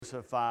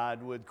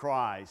crucified with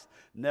Christ.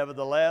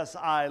 Nevertheless,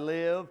 I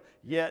live,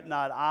 yet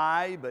not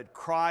I, but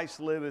Christ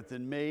liveth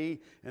in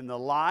me. And the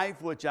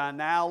life which I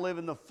now live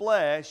in the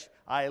flesh,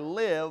 I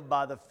live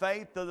by the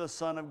faith of the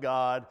Son of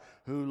God,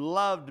 who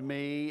loved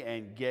me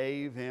and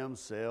gave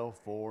himself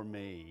for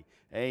me.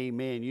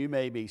 Amen. You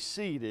may be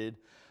seated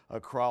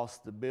across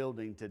the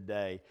building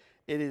today.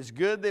 It is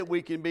good that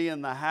we can be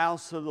in the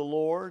house of the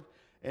Lord,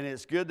 and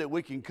it's good that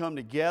we can come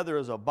together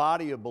as a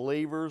body of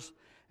believers,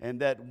 and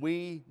that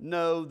we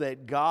know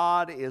that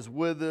God is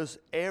with us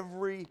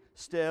every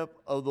step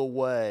of the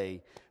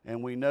way.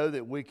 And we know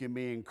that we can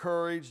be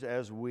encouraged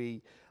as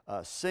we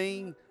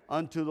sing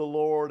unto the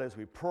Lord, as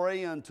we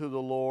pray unto the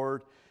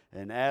Lord,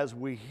 and as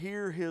we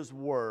hear His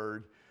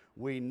Word.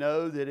 We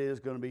know that it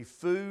is going to be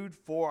food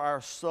for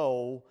our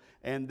soul,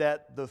 and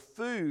that the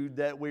food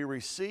that we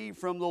receive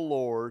from the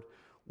Lord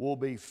will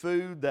be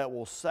food that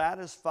will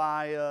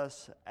satisfy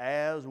us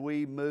as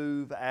we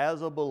move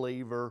as a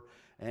believer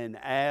and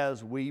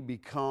as we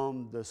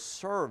become the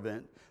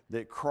servant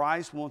that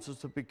Christ wants us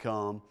to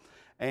become,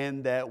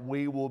 and that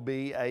we will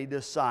be a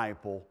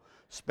disciple,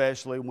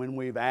 especially when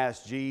we've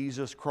asked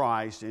Jesus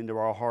Christ into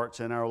our hearts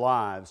and our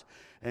lives.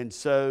 And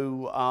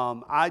so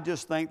I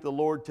just thank the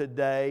Lord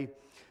today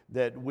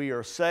that we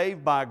are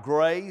saved by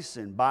grace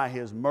and by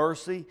His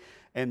mercy,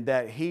 and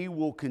that He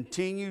will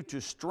continue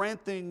to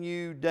strengthen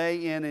you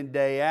day in and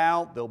day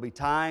out. There'll be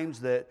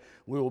times that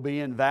we will be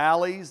in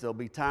valleys. There'll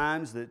be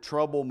times that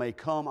trouble may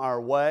come our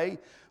way,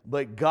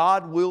 but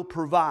God will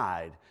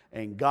provide,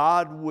 and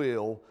God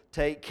will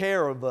take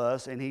care of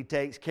us, and He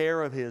takes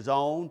care of His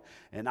own.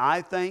 And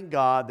I thank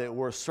God that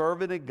we're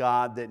serving a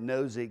God that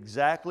knows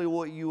exactly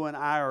what you and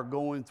I are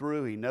going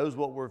through. He knows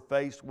what we're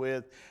faced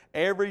with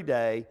every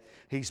day.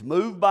 He's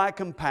moved by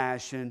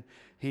compassion.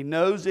 He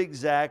knows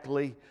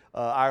exactly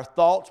our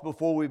thoughts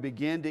before we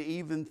begin to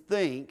even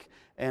think.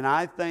 And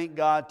I thank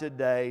God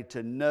today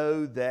to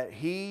know that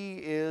He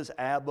is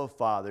Abba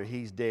Father.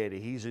 He's Daddy.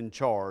 He's in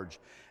charge.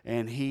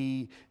 And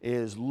He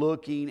is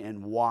looking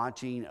and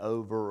watching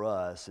over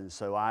us. And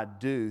so I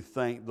do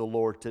thank the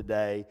Lord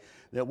today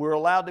that we're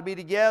allowed to be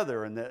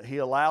together, and that He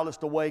allowed us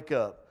to wake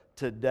up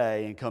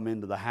today and come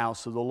into the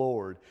house of the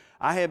Lord.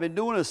 I have been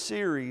doing a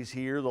series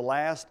here the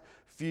last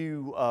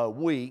few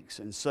weeks,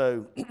 and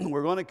so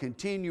we're going to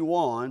continue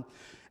on.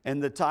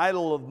 And the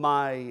title of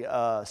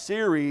my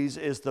series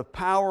is The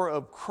Power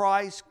of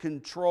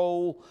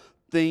Christ-Controlled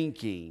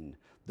Thinking.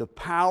 The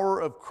Power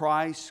of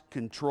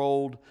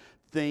Christ-Controlled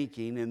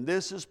Thinking. And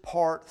this is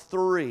part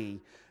 3.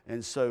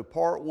 And so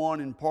part 1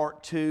 and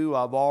part 2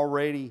 I've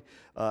already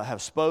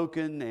have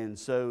spoken. And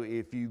so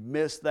if you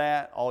missed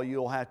that, all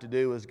you'll have to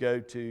do is go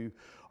to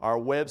our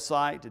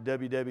website, to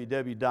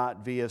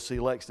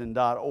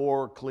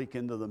www.vfclexington.org, click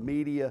into the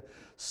media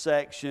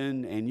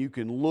section, and you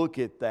can look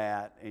at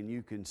that and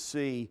you can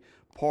see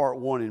part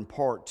 1 and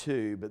part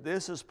 2. But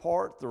this is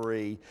part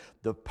 3,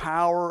 the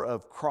power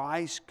of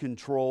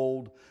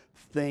Christ-controlled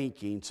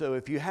thinking. So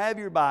if you have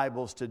your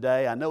Bibles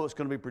today, I know it's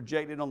going to be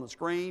projected on the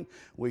screen.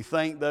 We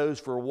thank those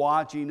for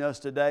watching us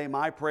today.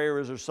 My prayer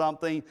is there's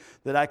something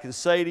that I can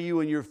say to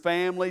you and your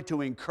family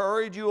to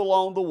encourage you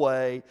along the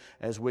way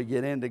as we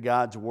get into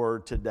God's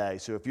Word today.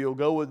 So if you'll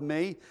go with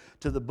me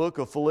to the book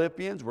of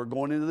Philippians, we're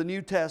going into the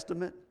New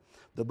Testament.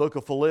 The book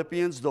of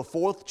Philippians, the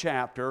 4th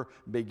chapter,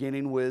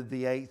 beginning with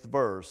the 8th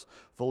verse.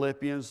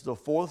 Philippians, the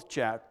 4th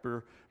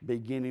chapter,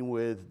 beginning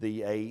with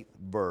the 8th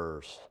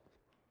verse.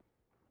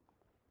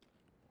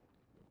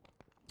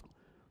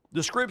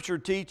 The Scripture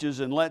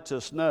teaches and lets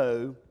us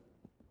know,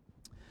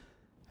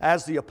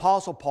 as the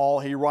Apostle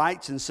Paul, he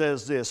writes and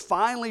says this,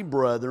 "Finally,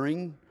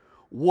 brethren,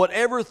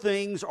 whatever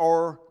things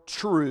are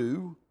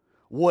true,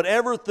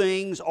 whatever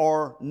things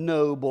are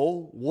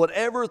noble,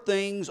 whatever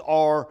things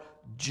are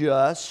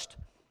just,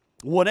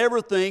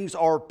 whatever things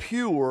are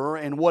pure,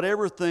 and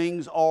whatever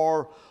things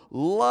are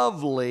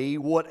lovely,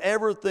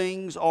 whatever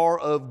things are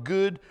of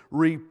good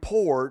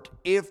report,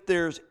 if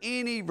there's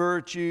any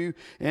virtue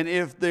and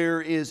if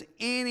there is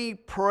any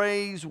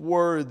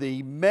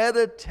praiseworthy,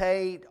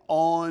 meditate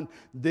on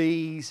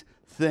these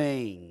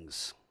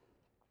things."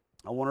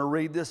 I want to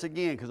read this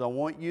again because I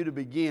want you to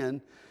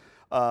begin.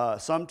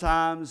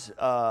 Sometimes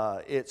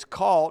it's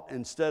caught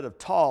instead of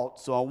taught,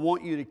 so I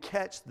want you to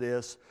catch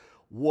this,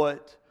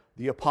 what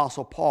the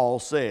Apostle Paul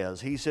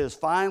says. He says,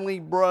 "Finally,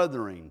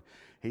 brethren."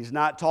 He's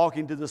not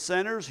talking to the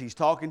sinners, he's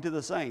talking to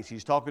the saints.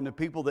 He's talking to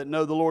people that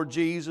know the Lord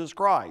Jesus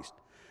Christ.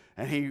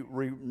 And he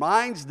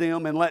reminds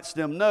them and lets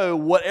them know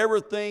whatever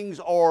things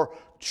are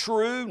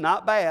true,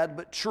 not bad,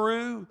 but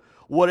true,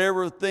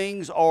 whatever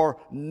things are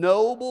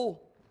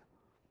noble,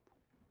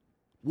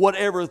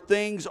 whatever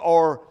things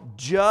are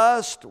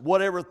just,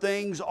 whatever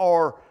things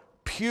are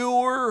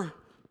pure,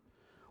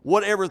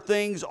 whatever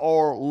things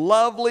are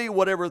lovely,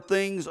 whatever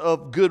things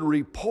of good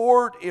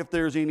report, if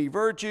there's any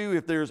virtue,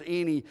 if there's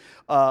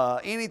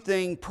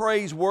anything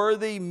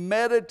praiseworthy,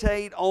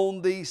 meditate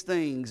on these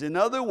things. In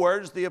other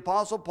words, the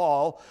Apostle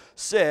Paul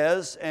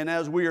says, and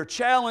as we are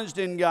challenged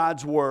in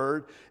God's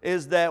Word,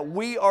 is that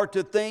we are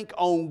to think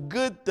on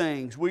good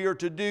things. We are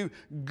to do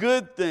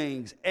good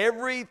things.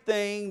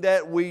 Everything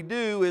that we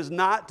do is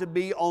not to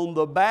be on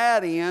the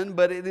bad end,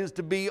 but it is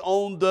to be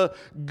on the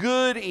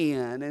good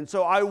end. And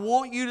so I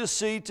want you to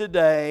see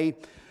today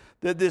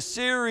that this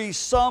series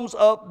sums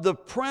up the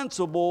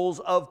principles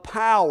of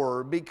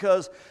power,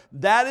 because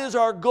that is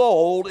our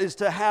goal, is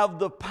to have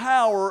the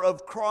power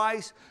of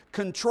Christ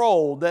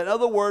controlled. That, in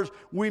other words,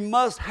 we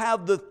must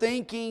have the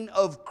thinking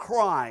of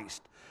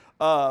Christ.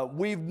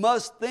 We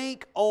must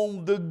think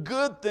on the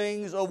good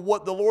things of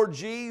what the Lord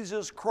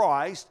Jesus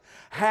Christ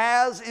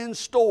has in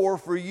store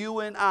for you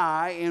and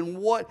I, and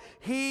what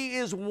He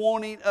is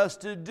wanting us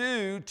to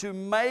do to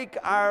make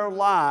our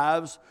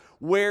lives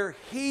where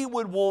He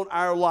would want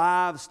our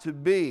lives to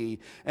be.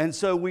 And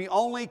so we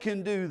only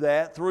can do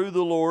that through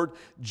the Lord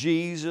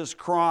Jesus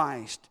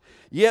Christ.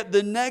 Yet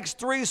the next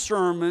 3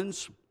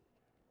 sermons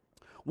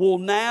will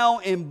now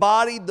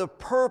embody the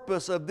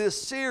purpose of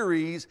this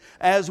series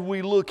as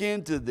we look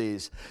into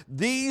this.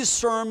 These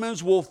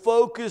sermons will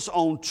focus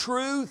on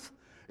truth,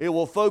 it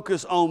will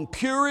focus on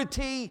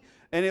purity,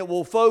 and it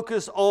will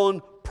focus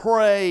on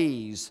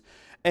praise.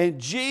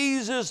 And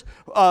Jesus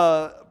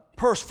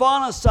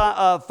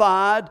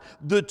personified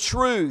the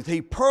truth.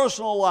 He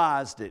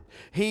personalized it.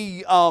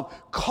 He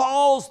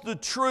caused the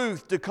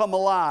truth to come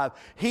alive.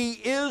 He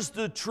is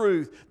the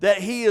truth, that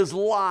He is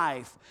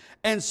life.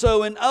 And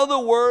so, in other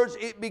words,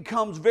 it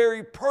becomes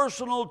very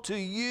personal to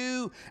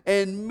you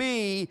and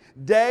me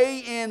day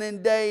in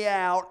and day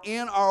out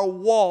in our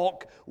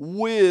walk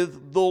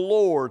with the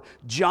Lord.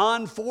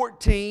 John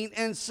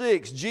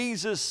 14:6,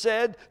 Jesus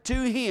said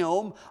to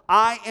him,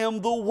 I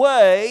am the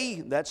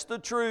way, that's the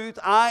truth,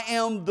 I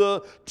am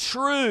the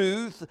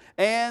truth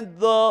and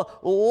the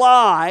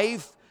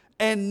life,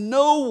 and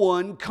no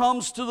one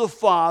comes to the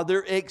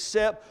Father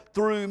except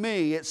through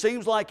me. It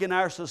seems like in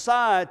our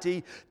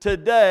society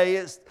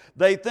today,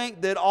 they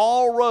think that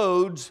all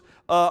roads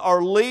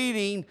are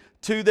leading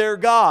to their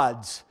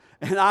gods.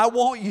 And I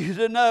want you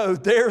to know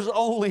there's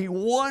only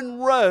one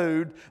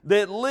road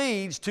that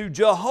leads to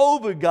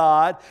Jehovah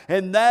God,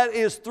 and that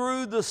is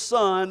through the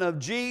Son of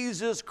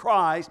Jesus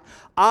Christ.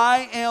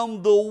 I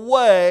am the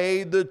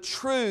way, the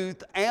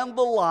truth, and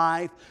the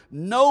life.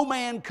 No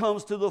man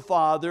comes to the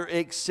Father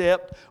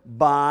except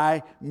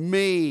by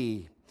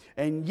me.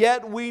 And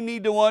yet we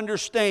need to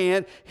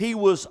understand He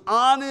was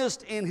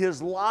honest in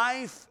His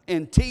life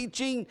and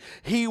teaching.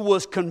 He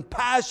was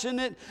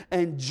compassionate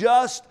and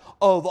just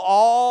of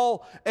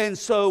all. And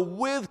so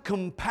with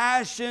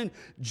compassion,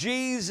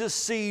 Jesus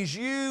sees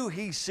you,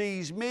 He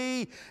sees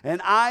me.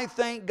 And I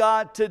thank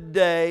God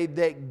today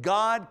that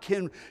God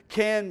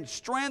can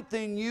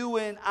strengthen you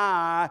and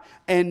I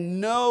and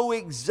know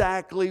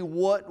exactly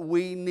what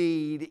we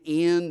need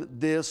in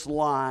this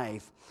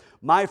life.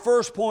 My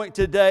first point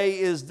today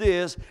is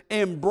this: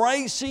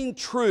 embracing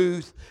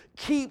truth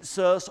keeps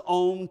us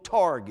on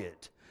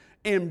target.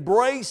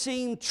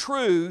 Embracing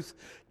truth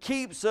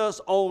keeps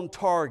us on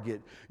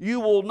target.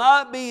 You will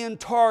not be in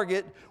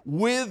target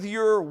with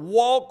your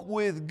walk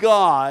with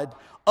God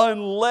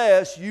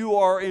unless you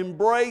are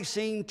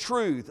embracing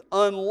truth,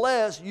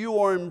 unless you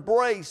are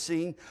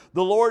embracing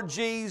the Lord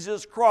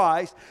Jesus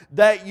Christ,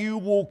 that you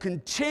will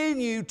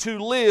continue to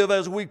live,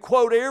 as we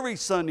quote every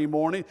Sunday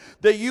morning,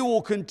 that you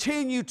will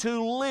continue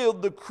to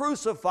live the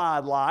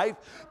crucified life,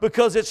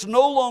 because it's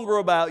no longer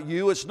about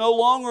you, it's no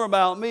longer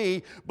about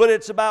me, but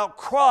it's about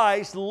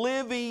Christ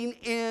living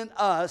in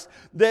us,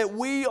 that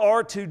we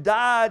are to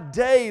die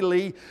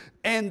daily,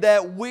 and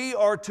that we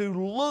are to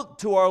look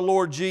to our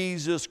Lord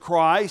Jesus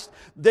Christ.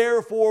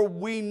 Therefore,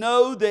 we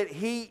know that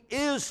He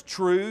is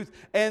truth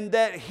and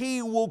that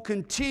He will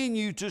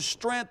continue to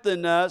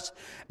strengthen us,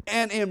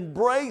 and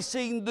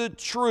embracing the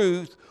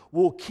truth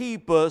will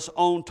keep us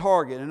on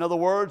target. In other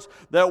words,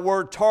 that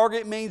word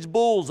target means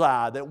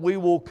bullseye, that we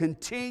will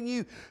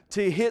continue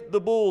to hit the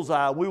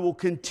bullseye. We will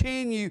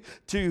continue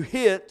to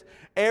hit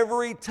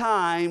every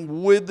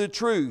time with the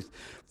truth.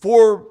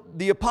 For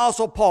the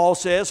Apostle Paul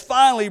says,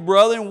 finally,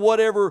 brethren,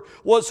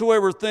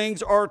 whatsoever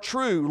things are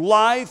true,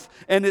 life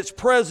and its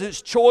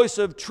present choice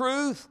of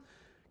truth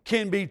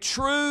can be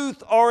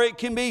truth or it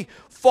can be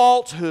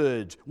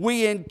falsehood.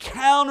 We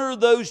encounter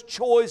those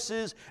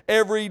choices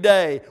every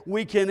day.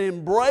 We can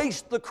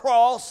embrace the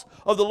cross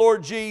of the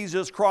Lord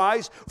Jesus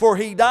Christ, for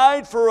He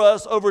died for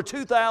us over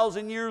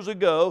 2,000 years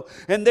ago,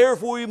 and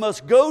therefore we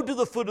must go to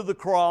the foot of the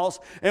cross,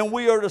 and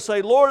we are to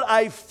say, Lord,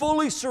 I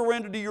fully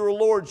surrender to Your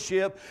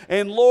Lordship,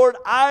 and Lord,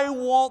 I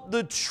want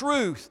the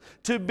truth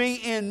to be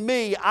in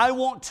me. I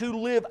want to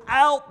live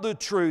out the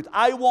truth.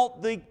 I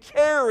want the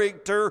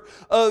character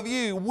of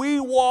You. We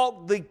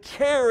walk the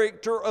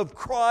character of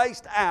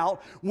Christ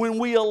out when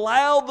we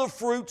allow the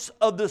fruits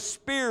of the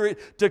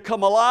Spirit to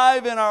come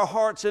alive in our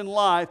hearts and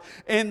life,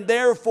 and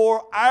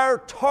therefore our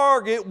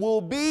target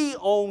will be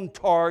on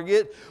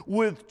target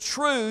with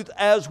truth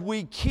as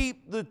we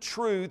keep the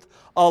truth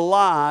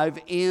alive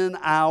in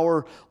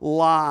our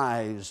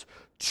lives.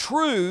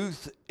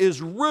 Truth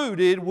is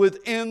rooted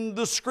within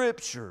the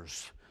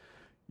Scriptures.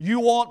 You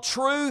want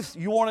truth?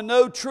 You want to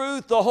know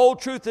truth, the whole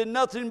truth and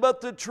nothing but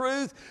the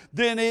truth?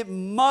 Then it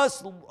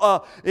must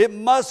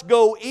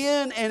go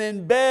in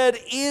and embed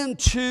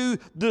into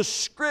the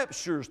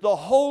Scriptures, the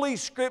Holy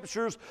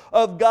Scriptures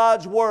of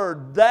God's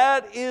Word.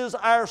 That is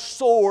our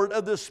sword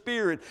of the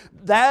Spirit.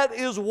 That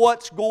is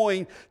what's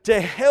going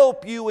to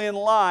help you in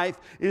life,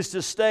 is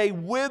to stay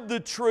with the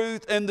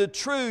truth. And the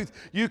truth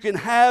you can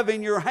have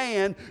in your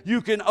hand.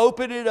 You can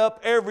open it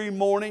up every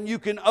morning. You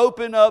can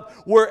open up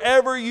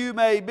wherever you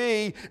may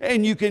be,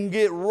 and you can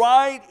get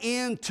right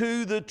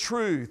into the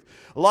truth.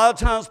 A lot of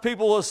times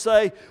people will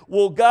say,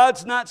 well,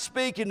 God's not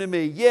speaking to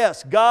me.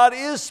 Yes, God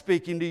is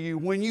speaking to you.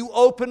 When you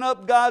open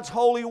up God's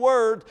holy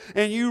word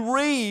and you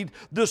read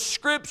the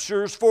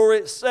Scriptures for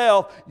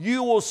itself,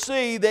 you will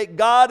see that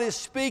God is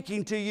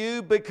speaking to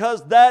you,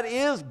 because that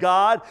is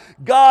God.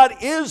 God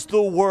is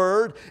the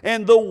Word,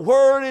 and the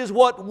Word is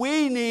what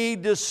we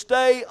need to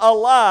stay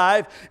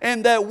alive,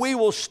 and that we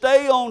will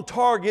stay on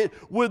target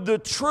with the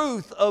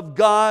truth of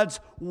God's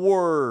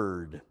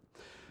Word.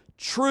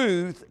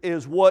 Truth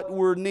is what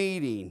we're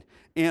needing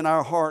in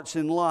our hearts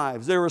and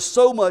lives. There is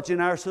so much in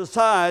our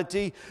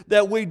society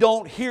that we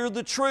don't hear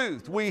the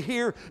truth. We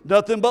hear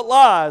nothing but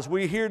lies.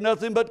 We hear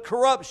nothing but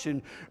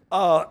corruption.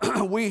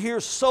 We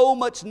hear so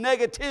much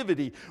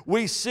negativity.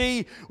 We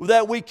see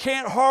that we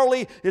can't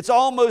hardly, it's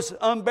almost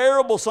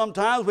unbearable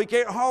sometimes, we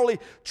can't hardly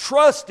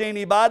trust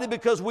anybody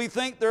because we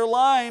think they're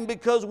lying,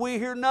 because we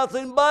hear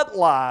nothing but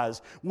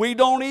lies. We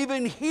don't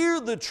even hear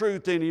the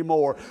truth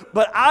anymore.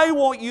 But I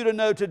want you to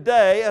know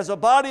today, as a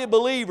body of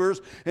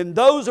believers, and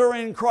those who are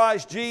in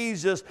Christ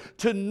Jesus,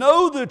 to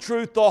know the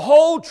truth, the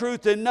whole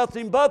truth, and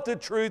nothing but the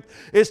truth,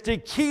 is to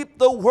keep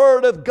the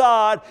Word of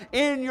God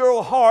in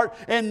your heart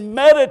and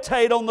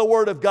meditate on the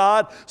Word of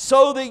God,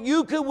 so that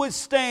you can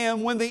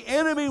withstand when the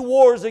enemy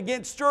wars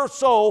against your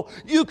soul.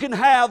 You can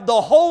have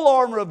the whole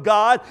armor of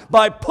God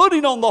by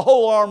putting on the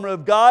whole armor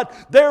of God.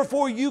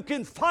 Therefore, you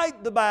can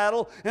fight the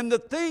battle and the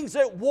things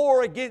that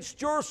war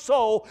against your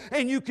soul,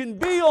 and you can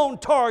be on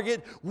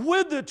target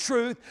with the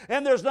truth.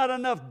 And there's not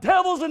enough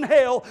devils in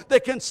hell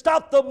that can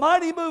stop the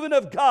mighty movement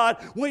of God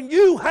when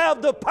you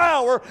have the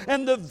power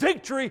and the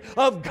victory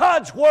of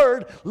God's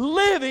Word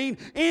living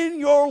in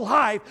your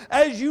life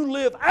as you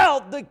live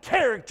out the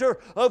character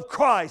of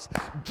Christ.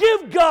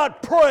 Give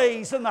God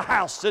praise in the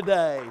house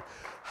today.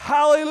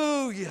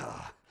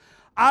 Hallelujah.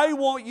 I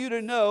want you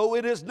to know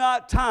it is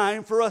not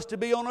time for us to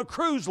be on a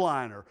cruise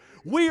liner.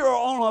 We are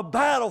on a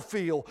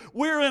battlefield.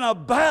 We're in a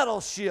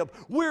battleship.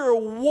 We're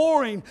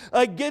warring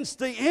against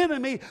the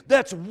enemy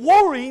that's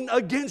warring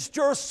against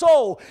your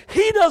soul.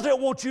 He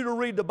doesn't want you to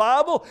read the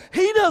Bible.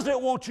 He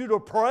doesn't want you to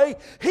pray.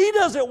 He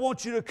doesn't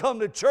want you to come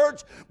to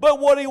church. But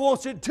what he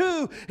wants to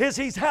do is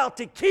he's out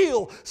to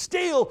kill,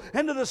 steal,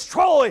 and to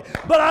destroy.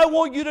 But I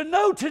want you to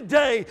know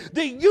today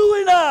that you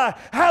and I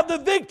have the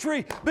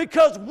victory,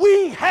 because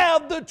we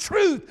have the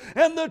truth,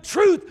 and the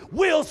truth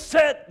will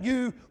set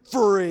you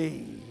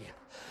free.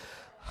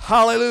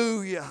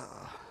 Hallelujah.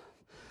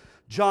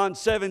 John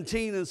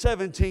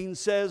 17:17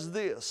 says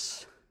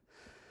this: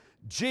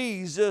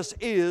 Jesus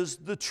is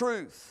the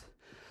truth.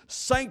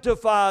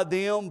 Sanctify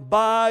them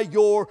by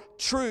your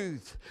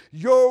truth.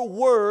 Your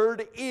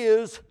word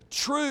is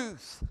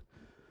truth.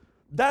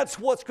 That's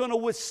what's going to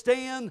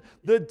withstand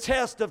the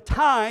test of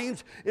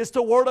times, is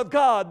the Word of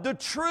God, the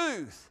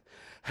truth.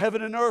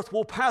 Heaven and earth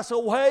will pass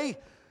away,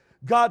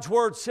 God's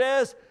Word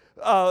says,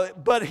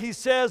 but He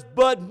says,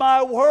 but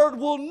my Word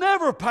will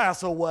never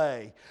pass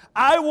away.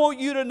 I want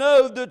you to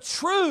know the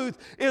truth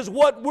is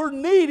what we're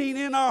needing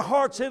in our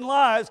hearts and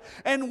lives,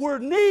 and we're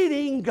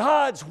needing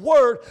God's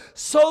Word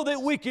so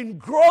that we can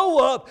grow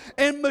up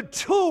and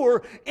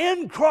mature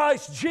in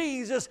Christ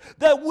Jesus,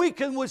 that we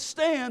can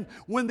withstand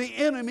when the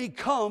enemy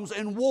comes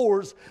and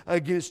wars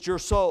against your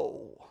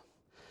soul.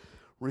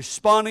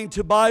 Responding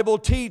to Bible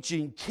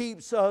teaching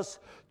keeps us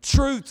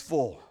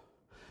truthful.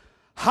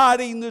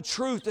 Hiding the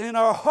truth in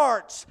our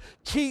hearts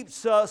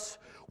keeps us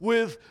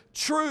with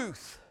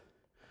truth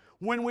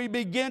when we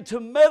begin to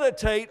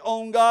meditate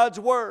on God's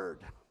Word.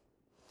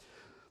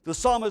 The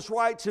psalmist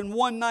writes in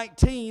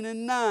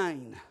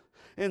 119:9,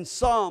 in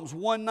Psalms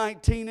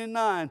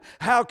 119:9,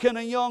 how can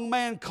a young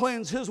man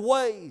cleanse his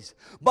ways?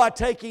 By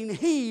taking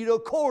heed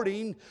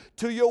according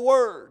to your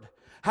word.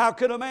 How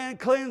can a man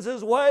cleanse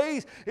his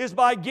ways? Is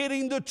by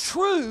getting the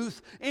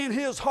truth in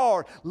his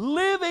heart.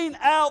 Living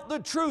out the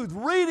truth.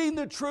 Reading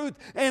the truth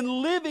and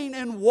living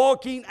and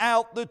walking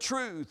out the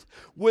truth.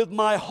 With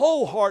my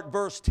whole heart,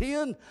 verse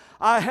 10,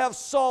 I have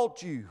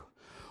sought you.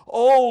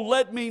 Oh,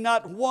 let me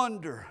not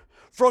wander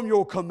from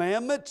your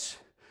commandments.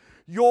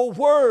 Your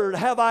word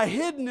have I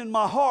hidden in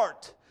my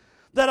heart,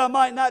 that I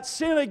might not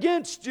sin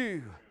against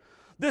you.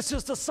 This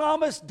is the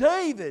psalmist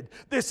David.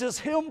 This is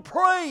him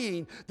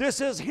praying. This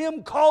is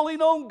him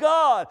calling on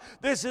God.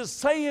 This is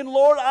saying,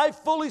 Lord, I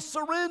fully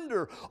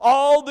surrender.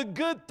 All the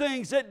good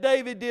things that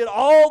David did,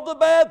 all the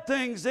bad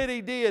things that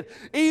he did,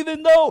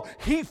 even though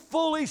he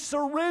fully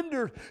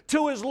surrendered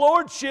to his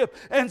lordship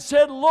and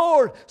said,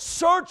 Lord,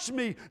 search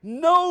me,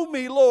 know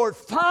me, Lord,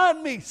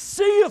 find me,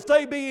 see if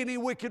there be any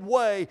wicked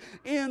way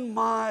in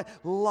my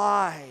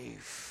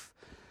life.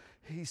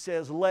 He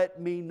says, let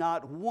me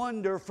not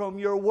wander from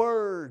your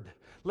word.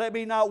 Let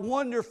me not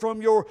wander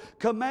from your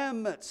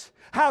commandments.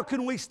 How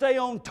can we stay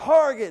on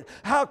target?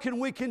 How can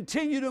we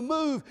continue to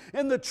move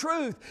in the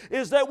truth?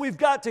 Is that we've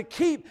got to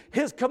keep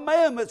His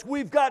commandments.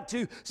 We've got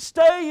to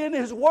stay in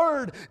His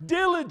word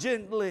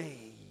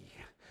diligently.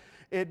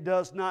 It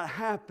does not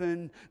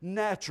happen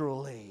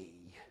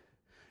naturally.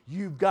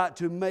 You've got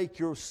to make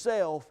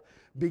yourself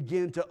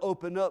begin to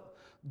open up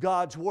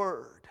God's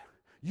word.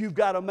 You've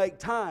got to make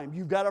time.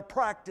 You've got to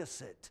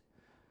practice it.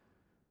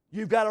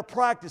 You've got to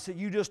practice it.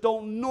 You just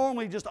don't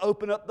normally just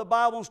open up the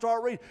Bible and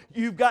start reading.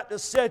 You've got to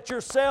set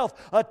yourself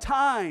a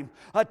time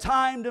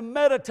to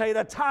meditate,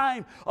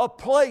 a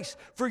place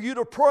for you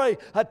to pray,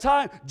 a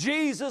time.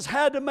 Jesus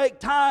had to make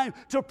time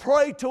to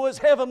pray to His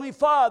Heavenly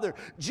Father.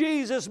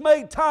 Jesus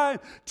made time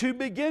to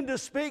begin to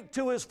speak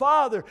to His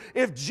Father.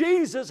 If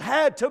Jesus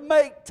had to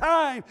make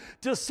time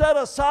to set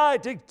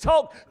aside to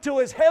talk to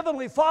His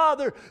Heavenly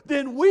Father,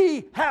 then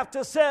we have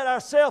to set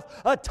ourselves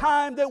a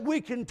time that we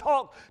can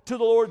talk to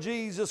the Lord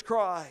Jesus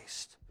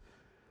Christ.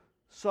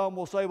 Some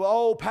will say, well,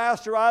 oh,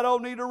 Pastor, I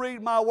don't need to read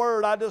my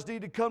word. I just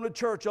need to come to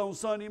church on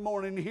Sunday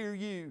morning and hear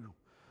you,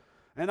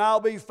 and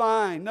I'll be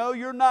fine. No,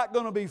 you're not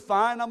going to be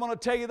fine. I'm going to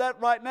tell you that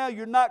right now.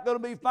 You're not going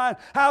to be fine.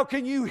 How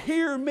can you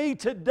hear me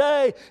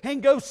today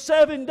and go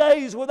 7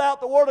 days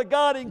without the Word of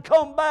God and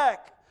come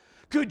back?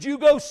 Could you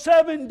go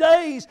 7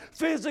 days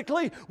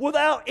physically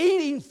without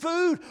eating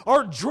food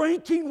or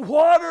drinking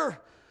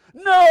water?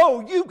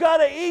 No, you got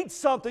to eat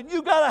something.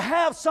 You got to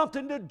have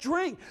something to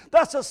drink.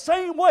 That's the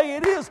same way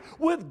it is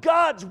with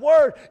God's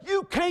Word.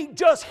 You can't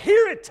just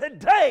hear it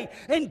today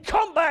and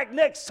come back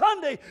next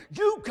Sunday.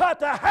 You got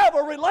to have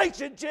a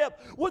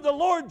relationship with the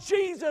Lord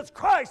Jesus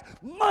Christ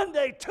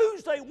Monday,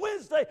 Tuesday,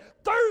 Wednesday,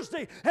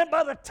 Thursday, and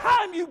by the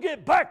time you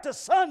get back to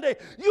Sunday,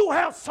 you'll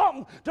have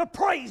something to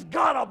praise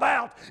God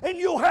about, and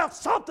you'll have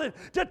something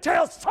to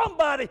tell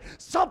somebody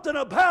something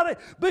about it,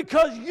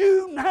 because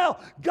you now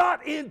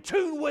got in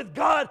tune with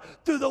God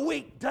through the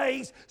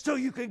weekdays, so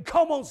you can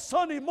come on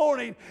Sunday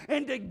morning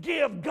and to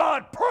give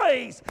God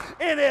praise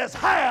in His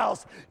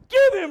house.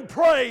 Give Him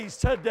praise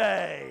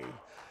today.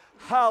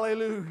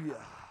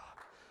 Hallelujah.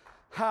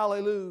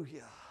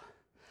 Hallelujah.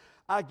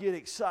 I get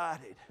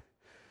excited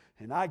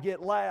and I get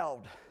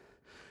loud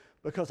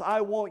because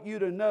I want you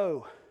to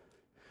know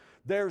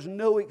there's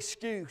no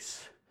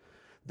excuse.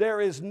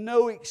 There is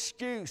no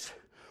excuse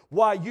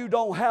why you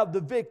don't have the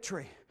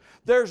victory.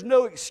 There's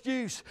no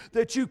excuse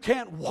that you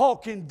can't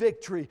walk in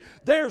victory.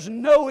 There's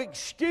no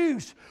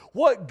excuse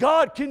what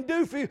God can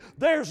do for you.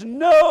 There's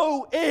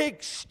no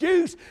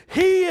excuse.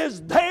 He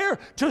is there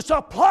to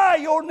supply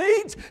your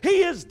needs.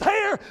 He is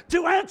there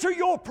to answer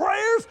your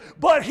prayers,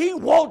 but He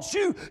wants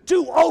you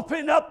to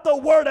open up the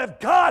Word of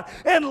God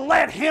and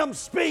let Him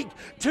speak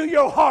to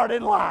your heart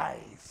and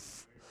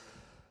life.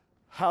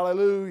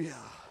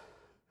 Hallelujah.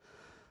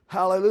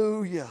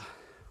 Hallelujah.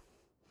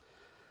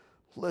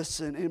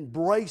 Listen,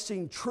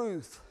 embracing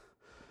truth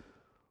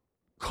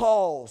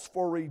calls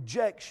for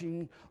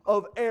rejection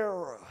of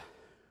error.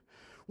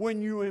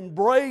 When you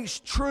embrace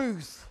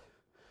truth,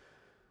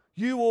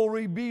 you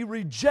will be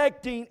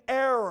rejecting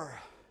error.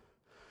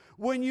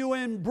 When you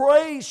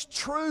embrace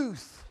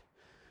truth,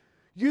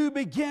 you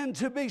begin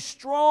to be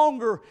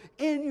stronger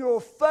in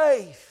your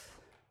faith.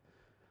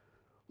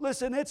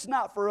 Listen, it's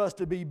not for us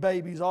to be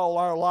babies all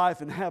our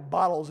life and have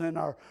bottles in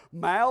our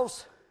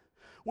mouths.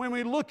 When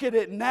we look at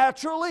it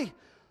naturally,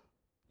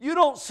 you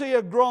don't see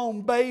a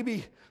grown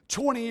baby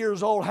 20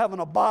 years old having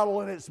a bottle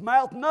in its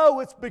mouth.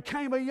 No, it's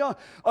became a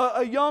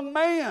young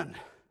man.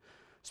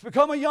 It's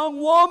become a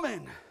young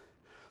woman.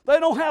 They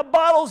don't have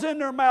bottles in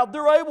their mouth.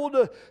 They're able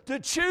to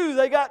chew.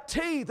 They got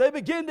teeth. They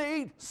begin to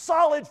eat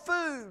solid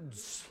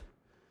foods.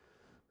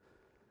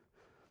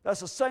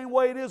 That's the same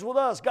way it is with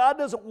us. God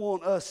doesn't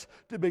want us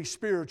to be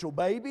spiritual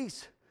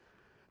babies.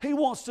 He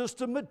wants us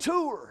to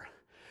mature.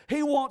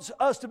 He wants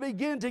us to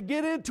begin to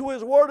get into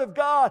His Word of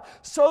God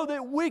so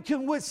that we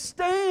can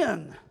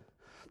withstand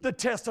the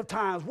test of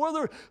times,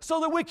 so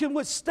that we can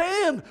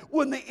withstand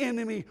when the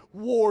enemy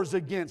wars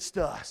against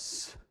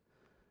us.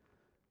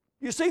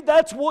 You see,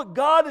 that's what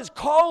God is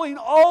calling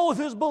all of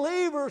His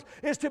believers,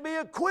 is to be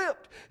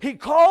equipped. He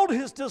called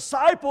His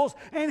disciples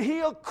and He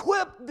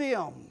equipped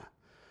them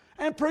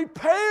and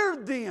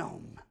prepared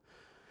them.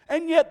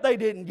 And yet they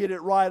didn't get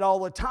it right all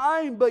the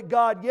time, but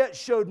God yet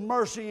showed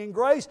mercy and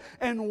grace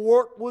and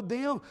worked with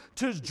them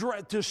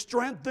to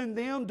strengthen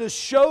them, to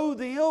show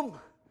them.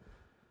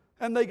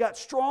 And they got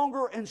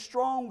stronger and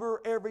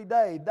stronger every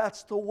day.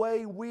 That's the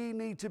way we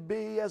need to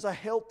be as a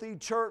healthy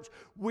church.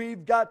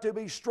 We've got to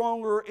be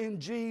stronger in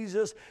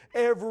Jesus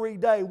every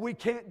day. We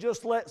can't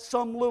just let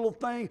some little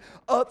thing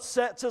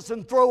upset us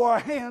and throw our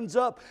hands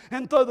up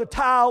and throw the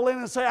towel in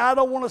and say, I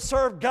don't want to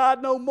serve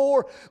God no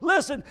more.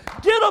 Listen,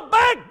 get a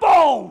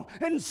backbone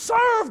and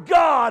serve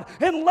God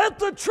and let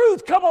the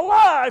truth come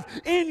alive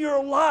in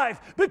your life,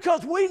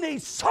 because we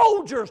need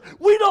soldiers.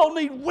 We don't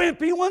need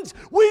wimpy ones.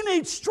 We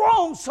need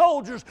strong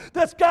soldiers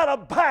that's got a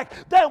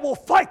back that will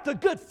fight the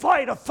good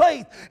fight of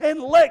faith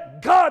and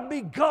let God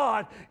be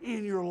God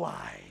in your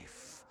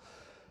life.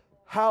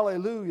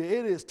 Hallelujah.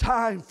 It is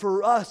time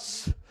for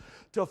us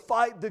to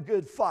fight the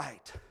good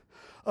fight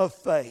of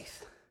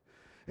faith.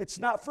 It's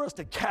not for us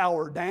to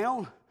cower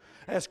down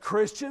as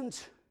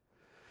Christians.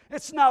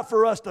 It's not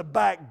for us to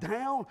back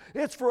down.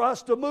 It's for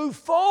us to move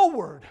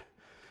forward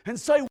and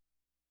say,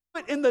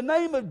 in the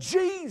name of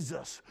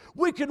Jesus.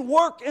 We can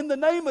work in the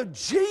name of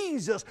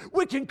Jesus.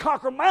 We can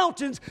conquer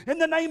mountains in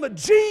the name of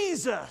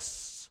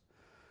Jesus.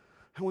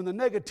 And when the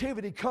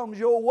negativity comes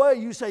your way,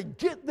 you say,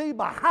 get thee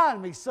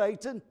behind me,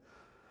 Satan.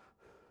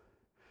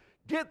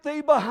 Get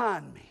thee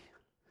behind me.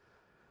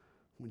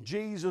 When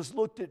Jesus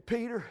looked at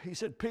Peter, he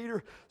said,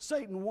 Peter,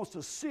 Satan wants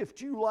to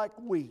sift you like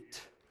wheat.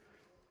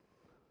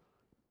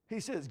 He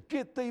says,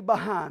 get thee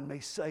behind me,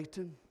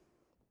 Satan.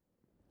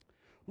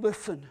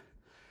 Listen.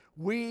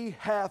 We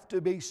have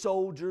to be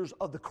soldiers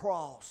of the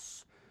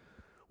cross.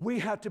 We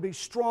have to be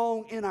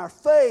strong in our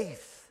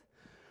faith.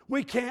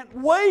 We can't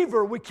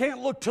waver. We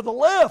can't look to the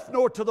left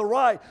nor to the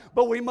right,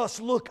 but we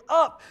must look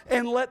up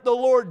and let the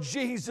Lord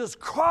Jesus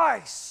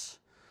Christ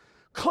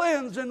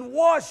cleanse and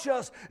wash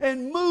us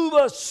and move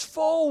us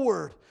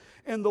forward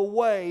in the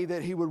way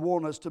that He would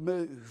want us to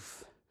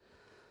move.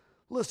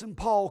 Listen,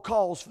 Paul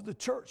calls for the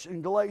church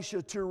in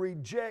Galatia to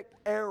reject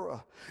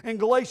error. In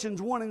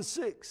Galatians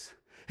 1:6,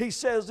 he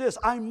says this,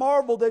 I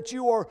marvel that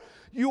you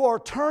are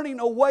turning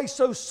away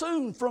so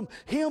soon from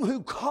Him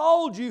who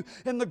called you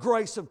in the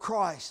grace of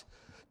Christ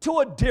to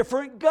a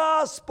different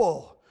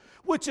gospel,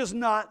 which is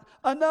not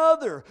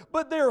another.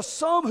 But there are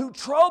some who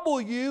trouble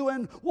you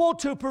and want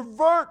to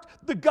pervert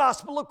the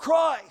gospel of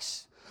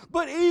Christ.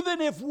 But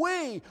even if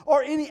we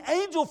or any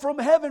angel from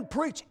heaven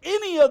preach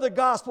any other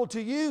gospel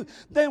to you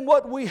than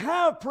what we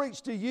have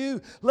preached to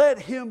you, let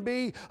him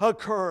be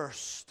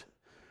accursed.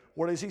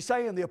 What is he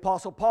saying? The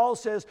Apostle Paul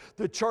says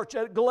the church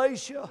at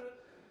Galatia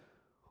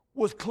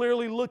was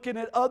clearly looking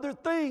at other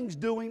things,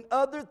 doing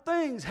other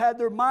things, had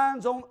their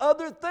minds on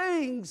other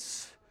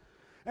things,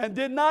 and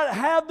did not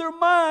have their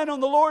mind on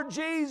the Lord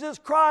Jesus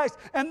Christ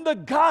and the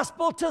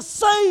gospel to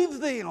save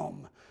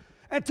them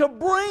and to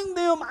bring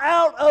them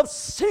out of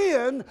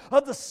sin,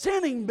 of the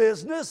sinning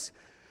business.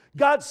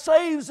 God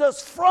saves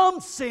us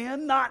from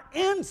sin, not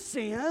in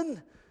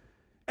sin.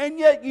 And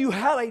yet you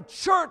had a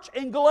church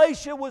in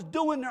Galatia was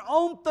doing their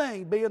own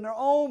thing, being their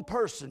own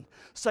person,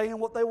 saying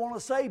what they want to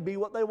say, be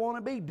what they want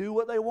to be, do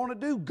what they want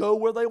to do, go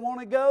where they want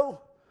to go.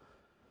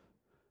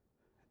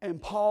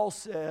 And Paul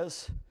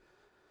says,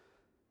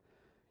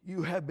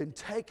 you have been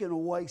taken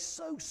away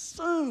so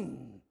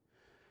soon.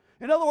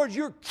 In other words,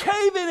 you're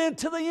caving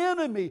into the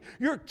enemy.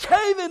 You're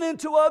caving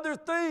into other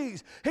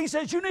things. He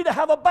says you need to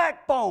have a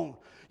backbone.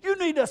 You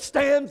need to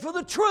stand for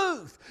the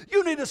truth.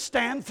 You need to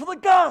stand for the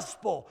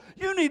gospel.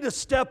 You need to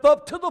step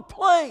up to the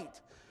plate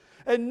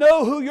and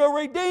know who your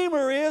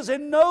Redeemer is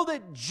and know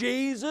that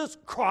Jesus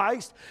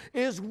Christ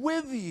is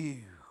with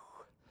you.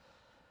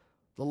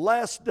 The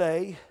last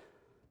day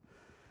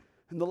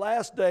and the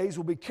last days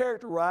will be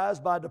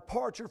characterized by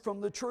departure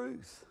from the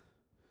truth.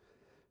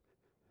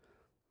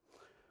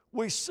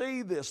 We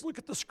see this. Look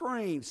at the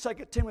screen. 2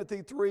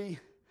 Timothy 3,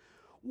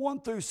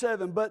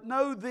 1-7. But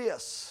know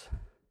this,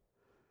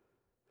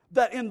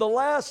 that in the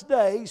last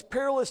days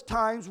perilous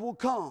times will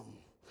come.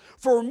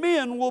 For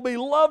men will be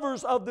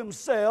lovers of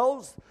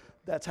themselves.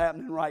 That's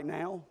happening right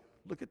now.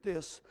 Look at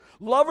this.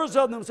 Lovers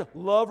of themselves.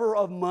 Lover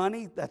of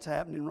money. That's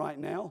happening right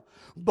now.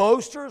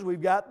 Boasters.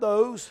 We've got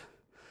those.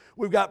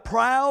 We've got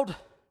proud,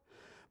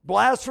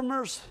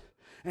 blasphemers,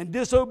 and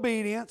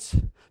disobedience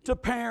to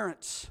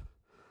parents.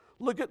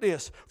 Look at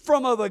this.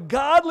 From of a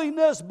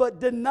godliness, but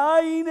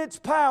denying its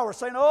power.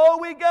 Saying, oh,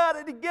 we got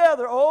it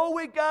together. Oh,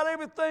 we got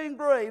everything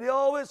great.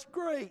 Oh, it's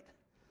great.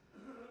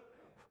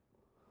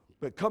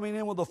 But coming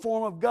in with a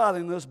form of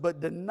godliness, but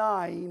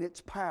denying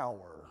its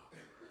power.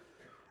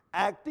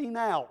 Acting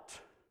out.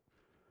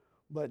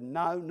 But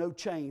no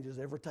change has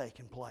ever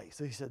taken place.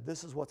 He said,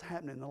 this is what's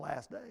happening in the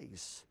last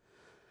days.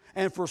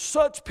 And for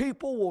such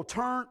people will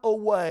turn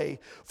away.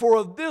 For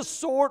of this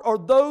sort are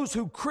those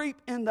who creep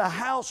into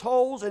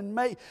households and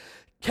make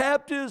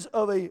captives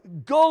of a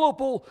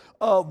gullible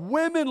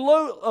women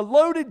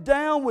loaded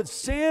down with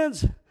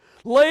sins,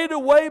 laid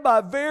away by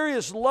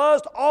various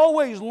lusts,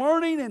 always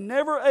learning and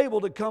never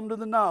able to come to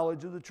the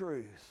knowledge of the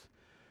truth.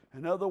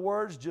 In other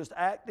words, just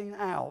acting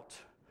out,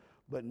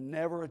 but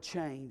never a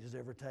change has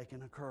ever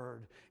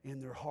occurred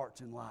in their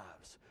hearts and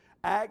lives.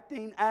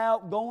 Acting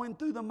out, going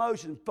through the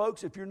motions.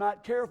 Folks, if you're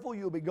not careful,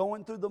 you'll be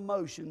going through the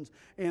motions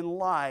in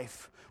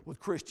life with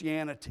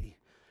Christianity.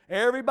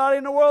 Everybody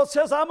in the world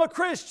says, I'm a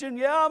Christian.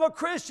 Yeah, I'm a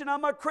Christian.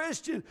 I'm a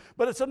Christian.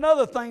 But it's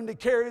another thing to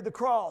carry the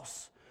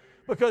cross.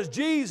 Because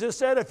Jesus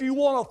said, if you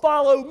want to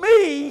follow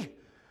me,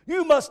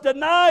 you must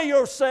deny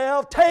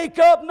yourself, take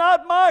up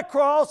not my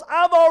cross.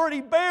 I've already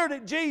bared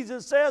it,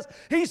 Jesus says.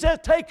 He says,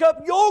 take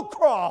up your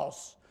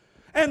cross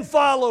and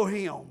follow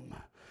Him.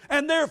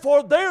 And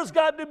therefore, there's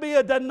got to be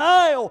a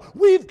denial.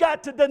 We've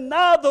got to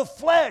deny the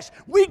flesh.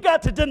 We've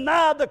got to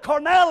deny the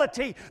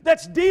carnality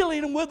that's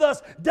dealing with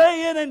us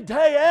day in and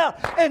day out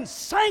and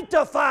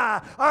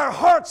sanctify our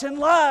hearts and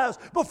lives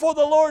before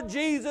the Lord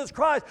Jesus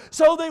Christ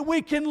so that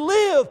we can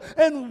live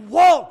and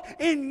walk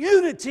in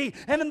unity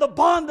and in the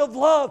bond of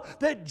love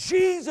that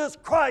Jesus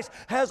Christ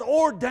has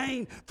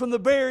ordained from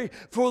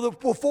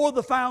before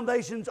the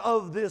foundations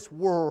of this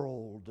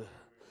world.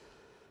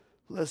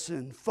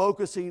 Listen,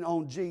 focusing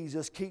on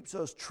Jesus keeps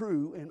us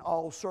true in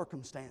all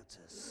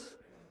circumstances.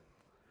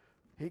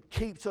 It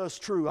keeps us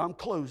true. I'm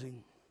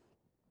closing.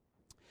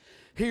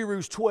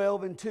 Hebrews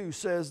 12:2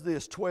 says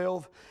this,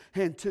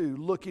 12:2,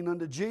 looking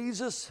unto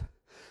Jesus,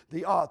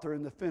 the author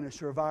and the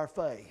finisher of our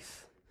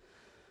faith.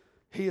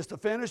 He is the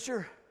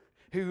finisher.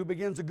 He who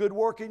begins a good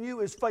work in you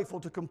is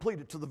faithful to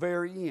complete it to the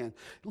very end.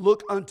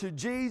 Look unto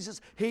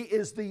Jesus. He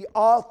is the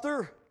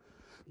author,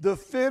 the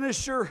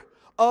finisher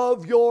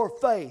of your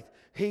faith.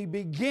 He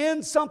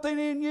begins something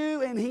in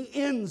you and He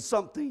ends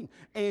something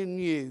in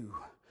you.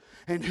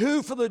 And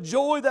who for the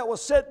joy that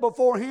was set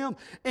before Him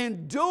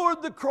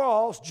endured the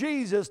cross,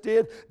 Jesus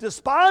did,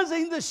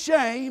 despising the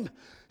shame.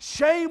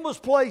 Shame was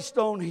placed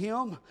on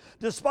Him,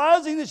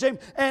 despising the shame,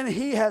 and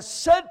He has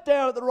sat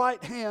down at the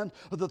right hand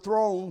of the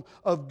throne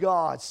of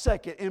God.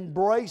 Second,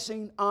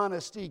 embracing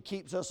honesty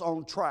keeps us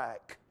on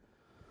track.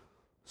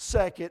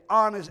 Second,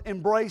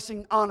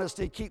 embracing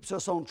honesty keeps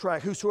us on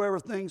track. Whosoever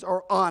things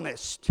are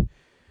honest.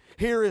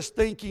 Here is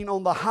thinking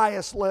on the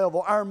highest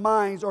level. Our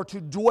minds are to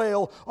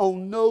dwell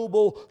on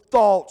noble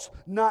thoughts,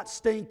 not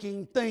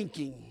stinking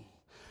thinking.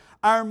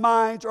 Our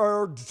minds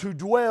are to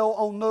dwell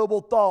on noble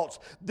thoughts.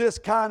 This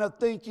kind of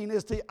thinking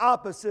is the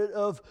opposite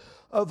of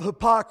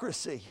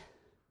hypocrisy.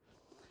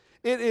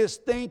 It is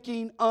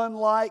thinking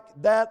unlike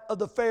that of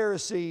the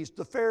Pharisees.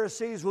 The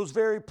Pharisees was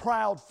very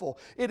proudful.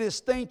 It is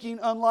thinking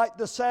unlike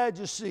the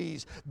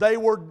Sadducees. They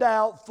were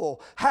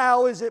doubtful.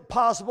 How is it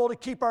possible to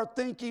keep our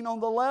thinking on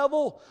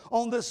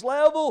this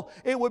level?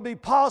 It would be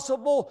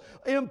impossible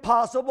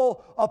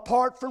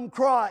apart from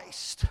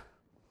Christ.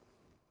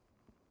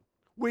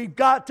 We've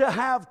got to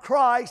have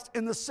Christ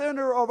in the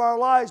center of our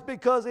lives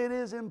because it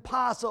is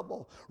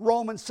impossible.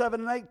 Romans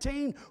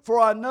 7:18, for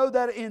I know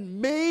that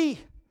in me,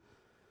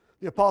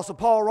 the Apostle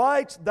Paul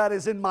writes, that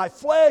is in my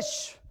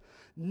flesh,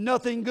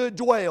 nothing good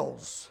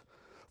dwells.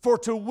 For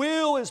to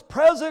will is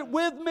present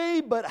with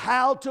me, but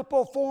how to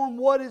perform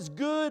what is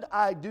good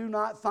I do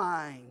not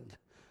find.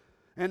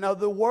 In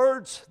other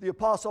words, the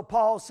Apostle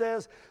Paul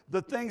says,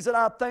 the things that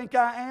I think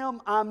I am,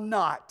 I'm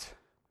not.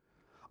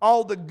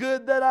 All the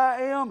good that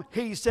I am,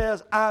 he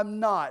says, I'm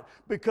not.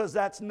 Because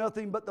that's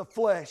nothing but the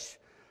flesh.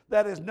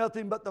 That is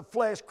nothing but the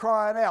flesh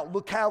crying out,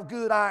 look how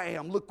good I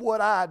am. Look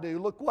what I do.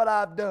 Look what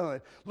I've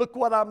done. Look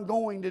what I'm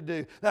going to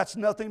do. That's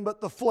nothing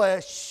but the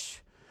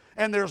flesh.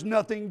 And there's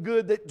nothing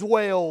good that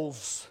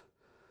dwells.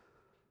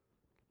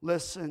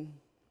 Listen,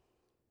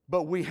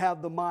 but we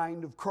have the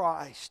mind of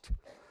Christ.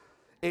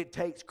 It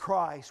takes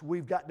Christ.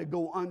 We've got to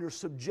go under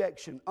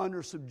subjection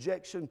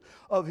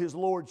of His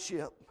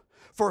lordship.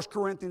 1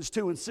 Corinthians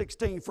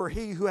 2:16, for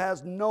he who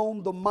has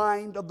known the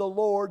mind of the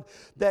Lord,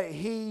 that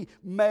he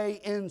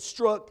may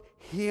instruct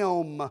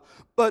him.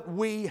 But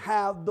we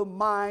have the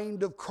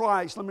mind of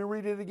Christ. Let me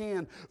read it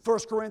again.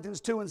 1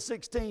 Corinthians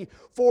 2:16,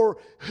 for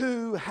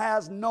who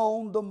has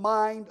known the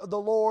mind of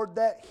the Lord,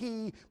 that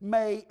he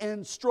may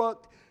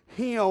instruct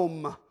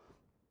him.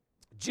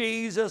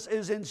 Jesus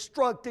is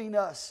instructing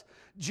us.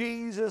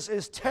 Jesus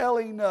is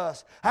telling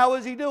us. How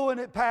is He doing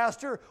it,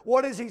 Pastor?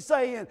 What is He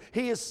saying?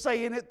 He is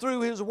saying it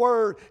through His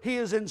Word. He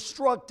is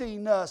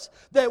instructing us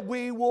that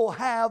we will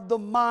have the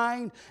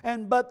mind,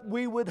 but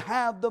we would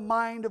have the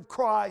mind of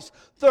Christ.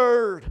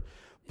 Third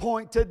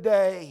point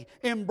today,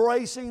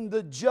 embracing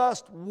the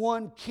just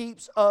one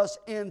keeps us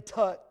in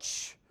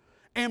touch.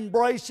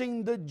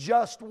 Embracing the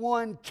just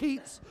one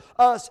keeps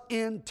us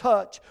in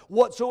touch.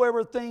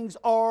 Whatsoever things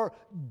are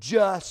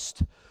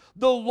just.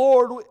 The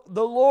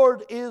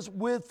Lord is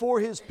for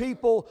His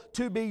people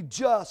to be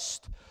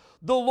just.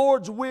 The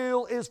Lord's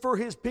will is for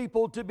His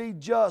people to be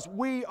just.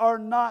 We are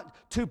not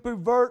to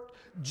pervert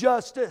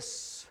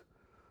justice.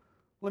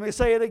 Let me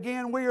say it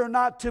again. We are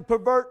not to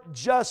pervert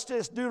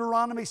justice.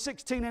 Deuteronomy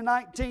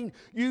 16:19.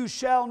 You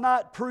shall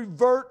not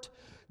pervert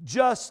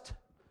justice.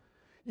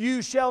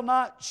 You shall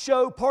not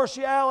show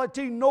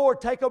partiality, nor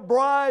take a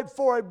bribe,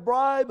 for a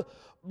bribe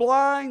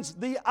blinds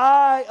the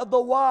eye of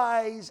the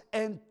wise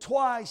and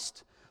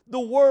twists the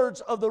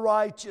words of the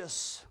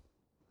righteous.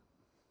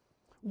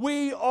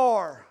 We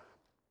are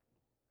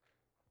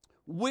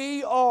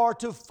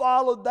to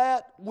follow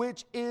that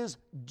which is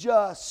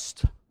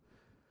just.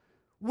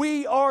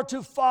 We are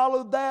to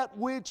follow that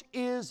which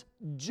is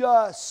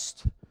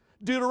just.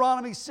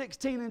 Deuteronomy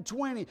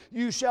 16:20,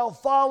 you shall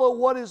follow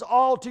what is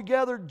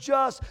altogether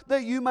just,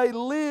 that you may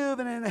live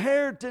in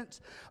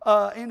inheritance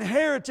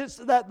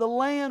that the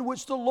land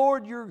which the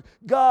Lord your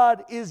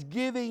God is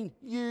giving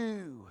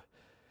you.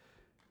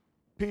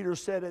 Peter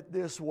said it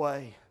this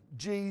way,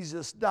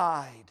 Jesus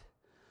died,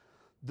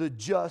 the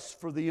just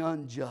for the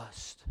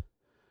unjust.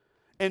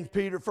 And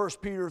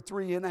 1 Peter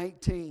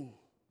 3:18,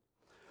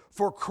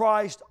 for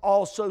Christ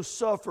also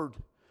suffered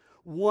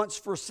once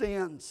for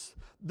sins,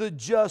 the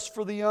just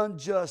for the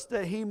unjust,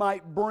 that He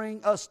might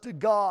bring us to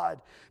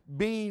God,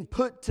 being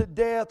put to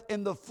death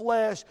in the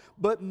flesh,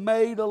 but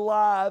made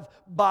alive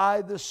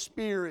by the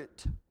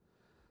Spirit.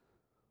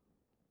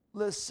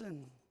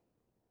 Listen.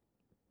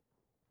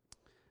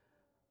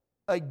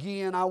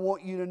 Again, I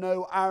want you to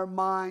know our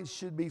minds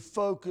should be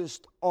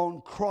focused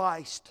on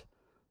Christ,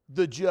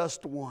 the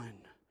just one.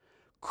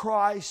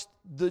 Christ,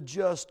 the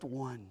just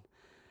one.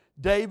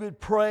 David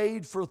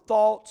prayed for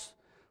thoughts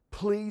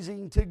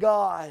pleasing to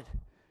God.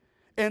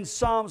 In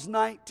Psalms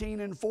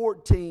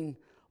 19:14,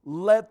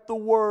 let the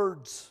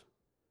words,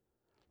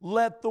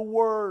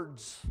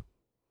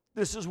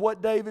 this is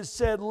what David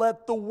said,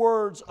 let the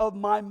words of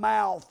my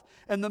mouth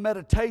and the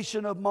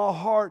meditation of my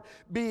heart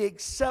be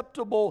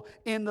acceptable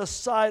in the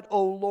sight,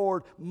 O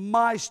Lord,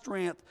 my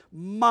strength,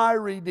 my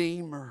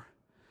Redeemer.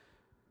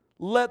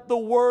 Let the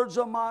words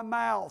of my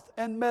mouth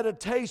and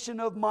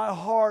meditation of my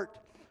heart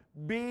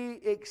be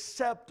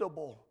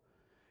acceptable.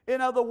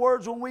 In other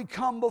words, when we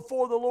come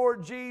before the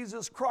Lord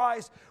Jesus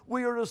Christ,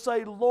 we are to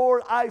say,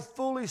 Lord, I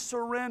fully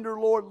surrender,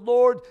 Lord.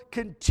 Lord,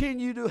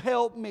 continue to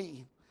help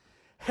me.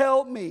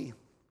 Help me.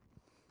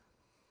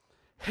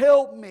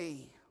 Help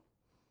me.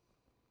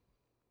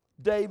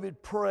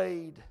 David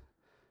prayed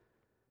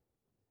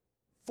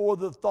for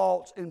the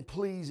thoughts in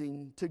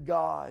pleasing to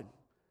God.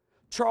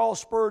 Charles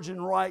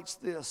Spurgeon writes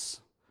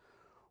this,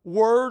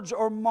 words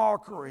are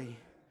mockery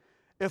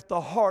if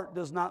the heart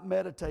does not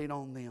meditate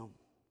on them.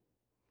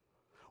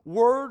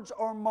 Words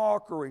are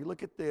mockery,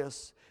 look at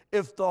this,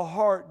 if the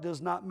heart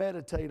does not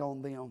meditate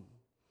on them.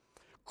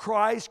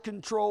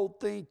 Christ-controlled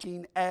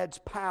thinking adds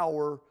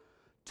power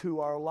to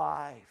our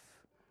life.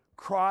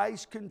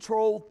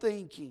 Christ-controlled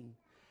thinking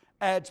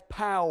adds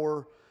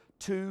power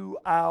to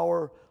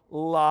our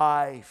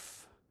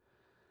life.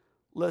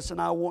 Listen,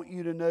 I want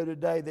you to know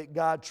today that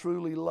God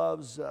truly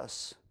loves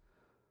us,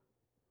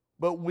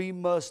 but we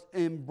must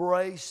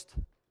embrace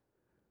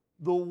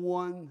the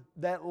one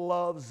that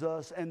loves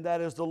us, and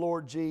that is the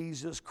Lord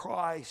Jesus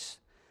Christ,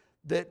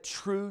 that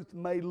truth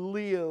may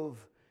live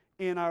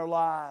in our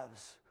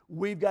lives.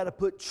 We've got to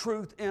put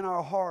truth in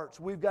our hearts.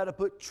 We've got to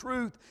put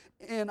truth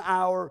in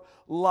our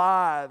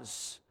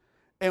lives.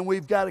 And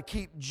we've got to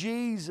keep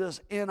Jesus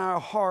in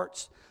our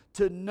hearts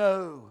to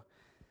know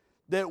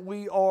that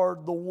we are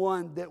the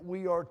one that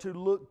we are to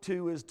look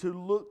to, is to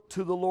look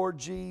to the Lord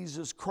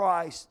Jesus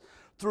Christ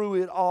through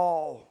it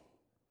all.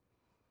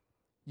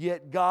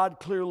 Yet God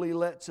clearly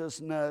lets us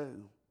know,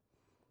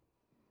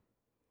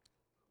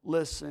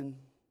 listen,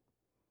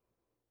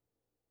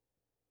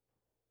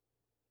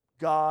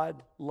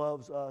 God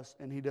loves us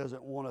and He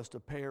doesn't want us to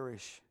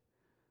perish.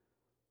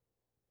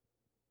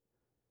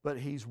 But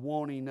He's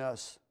wanting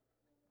us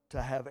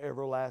to have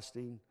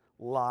everlasting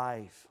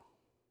life.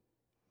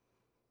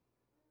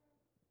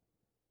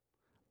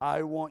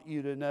 I want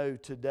you to know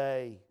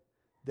today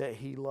that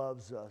He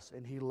loves us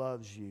and He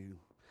loves you.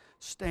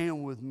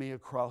 Stand with me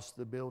across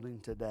the building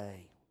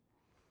today.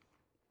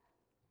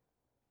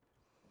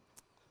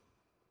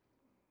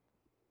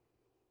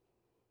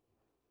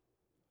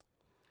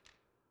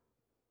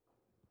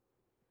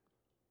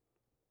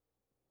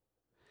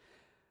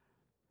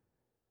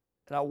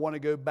 And I want to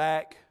go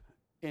back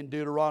in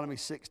Deuteronomy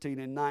 16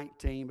 and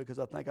 19 because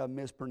I think I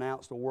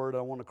mispronounced a word.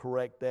 I want to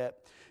correct that.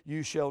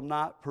 You shall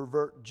not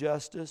pervert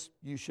justice.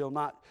 You shall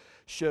not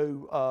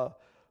show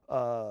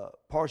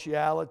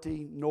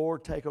partiality, nor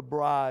take a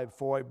bribe,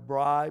 for a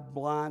bribe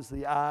blinds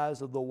the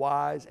eyes of the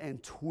wise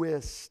and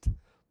twists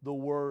the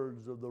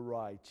words of the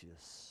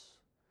righteous.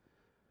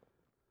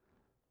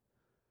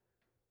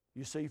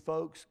 You see,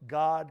 folks,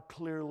 God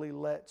clearly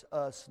lets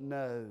us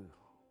know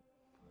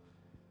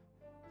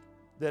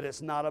that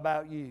it's not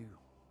about you.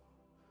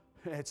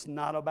 It's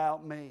not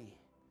about me.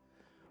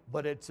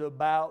 But it's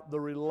about the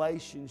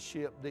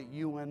relationship that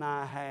you and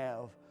I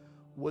have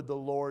with the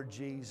Lord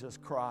Jesus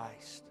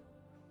Christ.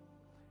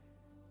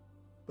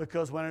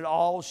 Because when it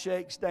all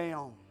shakes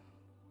down,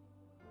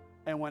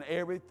 and when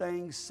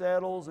everything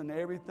settles and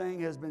everything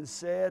has been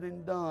said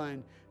and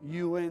done,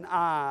 you and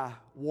I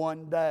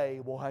one day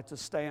will have to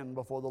stand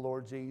before the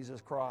Lord Jesus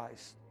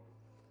Christ.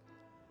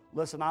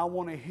 Listen, I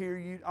want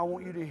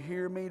you to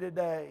hear me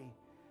today.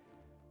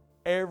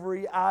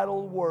 Every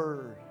idle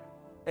word,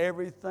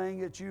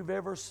 everything that you've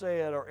ever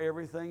said or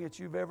everything that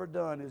you've ever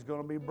done is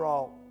going to be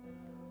brought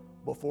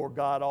before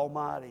God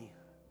Almighty.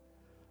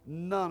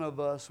 None of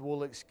us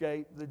will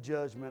escape the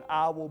judgment.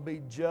 I will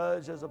be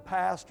judged as a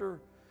pastor,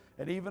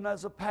 and even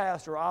as a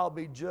pastor, I'll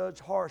be judged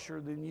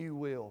harsher than you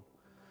will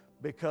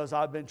because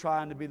I've been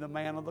trying to be the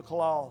man of the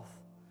cloth.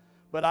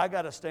 But I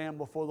got to stand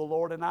before the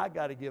Lord and I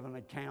got to give an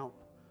account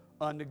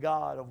unto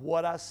God of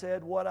what I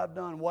said, what I've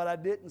done, what I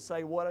didn't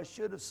say, what I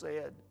should have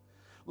said.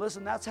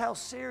 Listen, that's how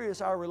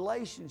serious our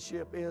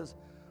relationship is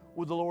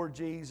with the Lord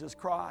Jesus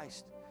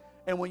Christ.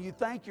 And when you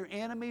think your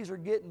enemies are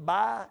getting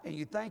by, and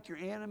you think your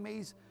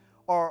enemies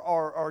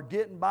are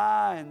getting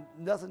by and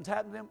nothing's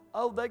happening to them,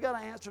 oh, they got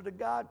to answer to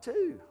God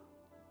too.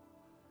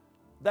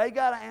 They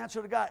got to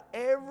answer to God.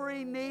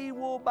 Every knee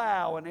will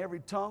bow and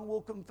every tongue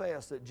will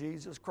confess that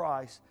Jesus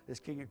Christ is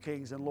King of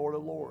Kings and Lord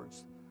of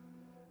Lords.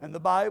 And the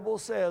Bible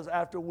says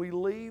after we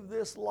leave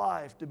this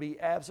life, to be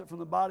absent from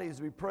the body is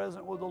to be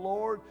present with the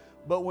Lord.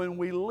 But when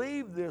we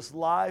leave this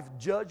life,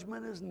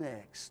 judgment is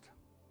next.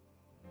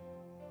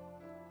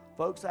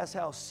 Folks, that's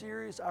how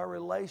serious our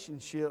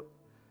relationship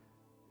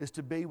is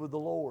to be with the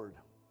Lord.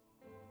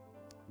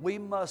 We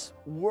must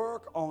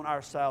work on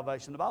our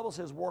salvation. The Bible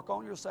says work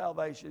on your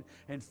salvation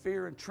in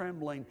fear and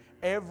trembling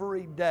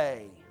every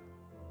day.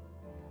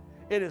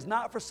 It is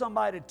not for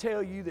somebody to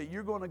tell you that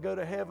you're going to go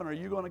to heaven or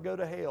you're going to go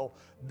to hell.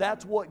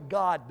 That's what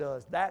God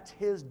does. That's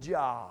His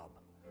job.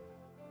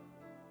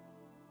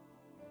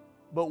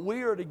 But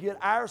we are to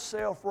get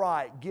ourselves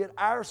right, get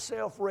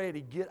ourselves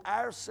ready, get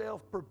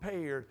ourselves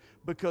prepared,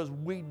 because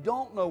we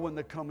don't know when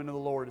the coming of the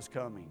Lord is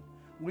coming.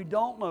 We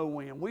don't know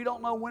when. We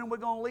don't know when we're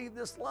going to leave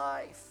this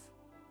life.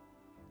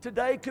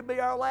 Today could be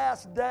our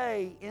last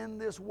day in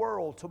this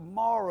world.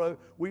 Tomorrow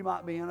we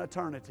might be in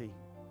eternity.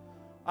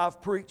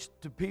 I've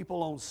preached to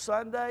people on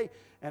Sunday,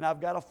 and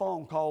I've got a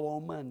phone call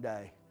on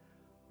Monday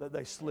that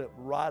they slipped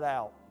right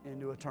out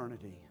into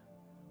eternity.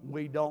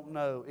 We don't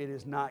know. It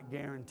is not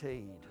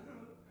guaranteed.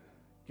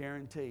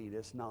 Guaranteed,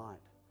 it's not.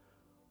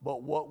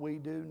 But what we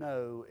do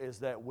know is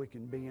that we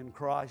can be in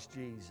Christ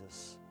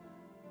Jesus,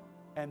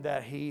 and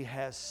that He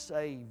has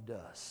saved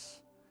us.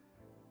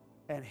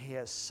 And He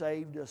has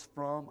saved us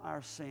from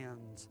our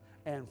sins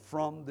and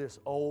from this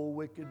old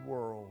wicked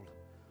world,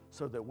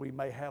 so that we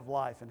may have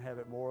life and have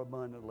it more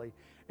abundantly.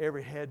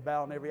 Every head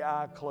bowed and every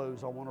eye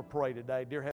closed, I want to pray today. Dear